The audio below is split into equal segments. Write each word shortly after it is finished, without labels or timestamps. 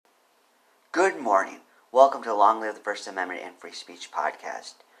Good morning. Welcome to Long Live the First Amendment and Free Speech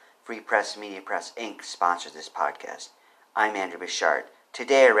podcast. Free Press Media Press Inc. sponsors this podcast. I'm Andrew Bouchard.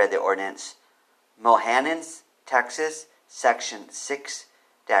 Today I read the ordinance Mohannens, Texas, Section 6-3,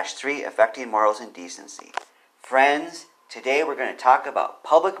 Affecting Morals and Decency. Friends, today we're going to talk about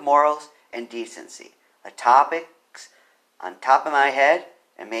public morals and decency. The topics on top of my head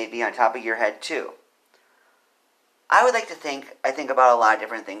and maybe on top of your head too. I would like to think about a lot of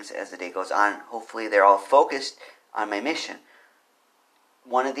different things as the day goes on. Hopefully they're all focused on my mission.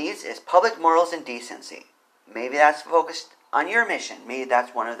 One of these is public morals and decency. Maybe that's focused on your mission. Maybe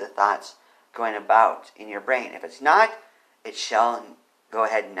that's one of the thoughts going about in your brain. If it's not, it shall go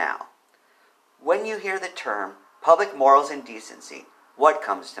ahead now. When you hear the term public morals and decency, what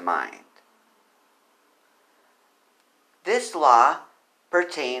comes to mind? This law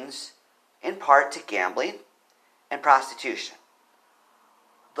pertains in part to gambling and prostitution.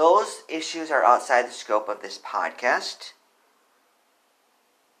 Those issues are outside the scope of this podcast.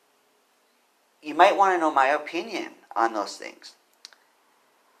 You might want to know my opinion on those things.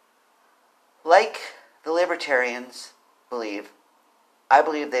 Like the libertarians I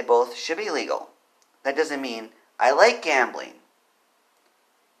believe they both should be legal. That doesn't mean I like gambling.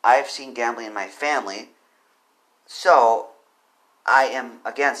 I've seen gambling in my family, so I am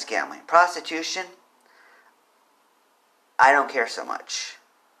against gambling. Prostitution, I don't care so much.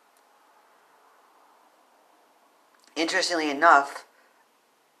 Interestingly enough,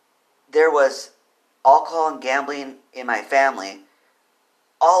 there was alcohol and gambling in my family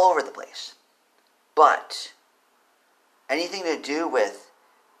all over the place. But anything to do with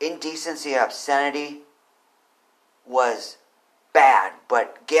indecency, obscenity was bad.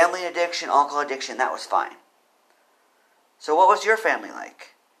 But gambling addiction, alcohol addiction, that was fine. So what was your family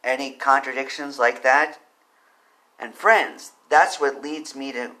like? Any contradictions like that? And friends, that's what leads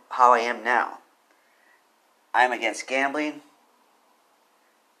me to how I am now. I'm against gambling.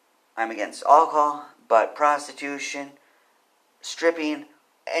 I'm against alcohol, but prostitution, stripping,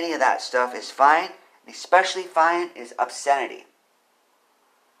 any of that stuff is fine. And especially fine is obscenity.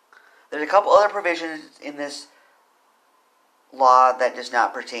 There's a couple other provisions in this law that does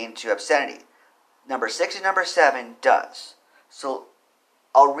not pertain to obscenity. Number 6 and number 7 does. So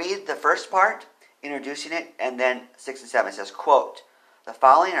I'll read the first part, introducing it, and then 6 and 7 says, quote, "The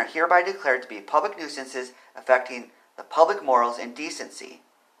following are hereby declared to be public nuisances affecting the public morals and decency."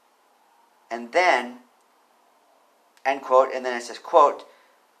 And then, end quote, and then it says, quote,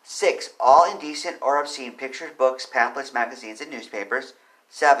 6, all indecent or obscene pictures, books, pamphlets, magazines, and newspapers.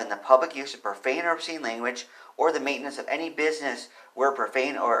 7, the public use of profane or obscene language or the maintenance of any business where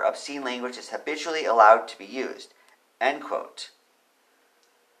profane or obscene language is habitually allowed to be used. End quote.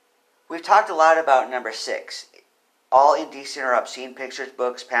 We've talked a lot about number 6, all indecent or obscene pictures,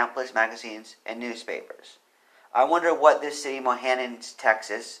 books, pamphlets, magazines, and newspapers. I wonder what this city, Mohannens,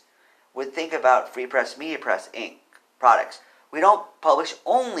 Texas, would think about Free Press Media Press Inc. products. We don't publish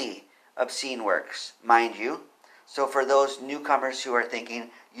only obscene works, mind you. So for those newcomers who are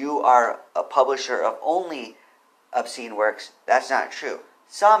thinking you are a publisher of only obscene works, that's not true.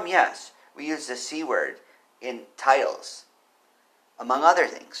 Some, yes. We use the C word in titles, among other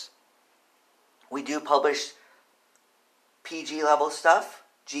things. We do publish PG level stuff,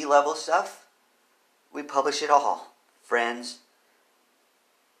 G level stuff. We publish it all, friends.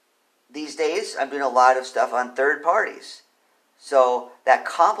 These days, I'm doing a lot of stuff on third parties. So that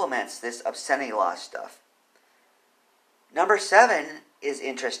complements this obscenity law stuff. Number 7 is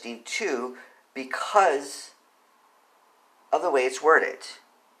interesting too because of the way it's worded.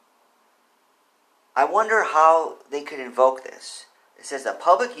 I wonder how they could invoke this. It says the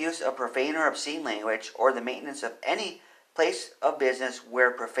public use of profane or obscene language or the maintenance of any place of business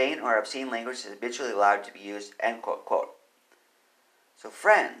where profane or obscene language is habitually allowed to be used, end quote, quote. So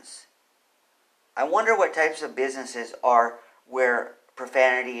friends, I wonder what types of businesses are where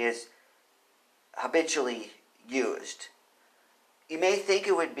profanity is habitually used. You may think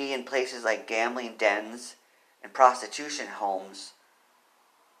it would be in places like gambling dens and prostitution homes,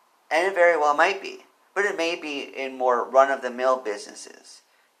 and it very well might be. But it may be in more run-of-the-mill businesses.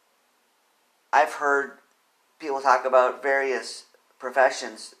 I've heard people talk about various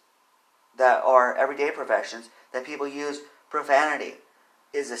professions that are everyday professions that people use profanity.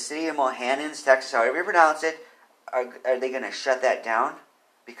 Is the city of Mohannens, Texas, however you pronounce it, are they going to shut that down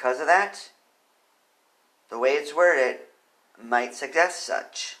because of that? The way it's worded might suggest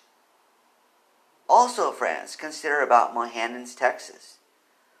such. Also, friends, consider about Mohannens, Texas.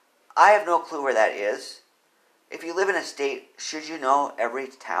 I have no clue where that is. If you live in a state, should you know every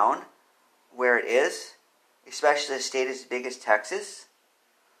town where it is? Especially a state as big as Texas?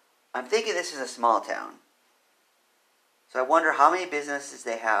 I'm thinking this is a small town. So I wonder how many businesses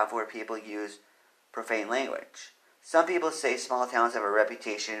they have where people use profane language. Some people say small towns have a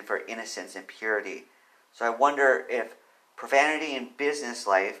reputation for innocence and purity. So I wonder if profanity in business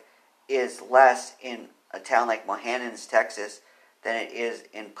life is less in a town like Mohanens, Texas, than it is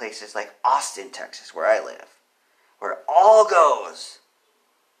in places like Austin, Texas, where I live, where it all goes.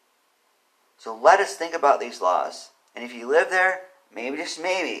 So let us think about these laws. And if you live there, maybe, just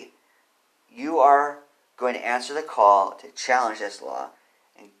maybe, you are going to answer the call to challenge this law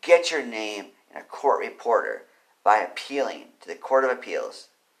and get your name in a court reporter by appealing to the Court of Appeals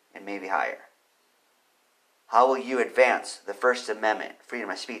and maybe higher. How will you advance the First Amendment, freedom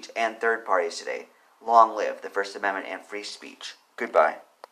of speech, and third parties today? Long live the First Amendment and free speech. Goodbye.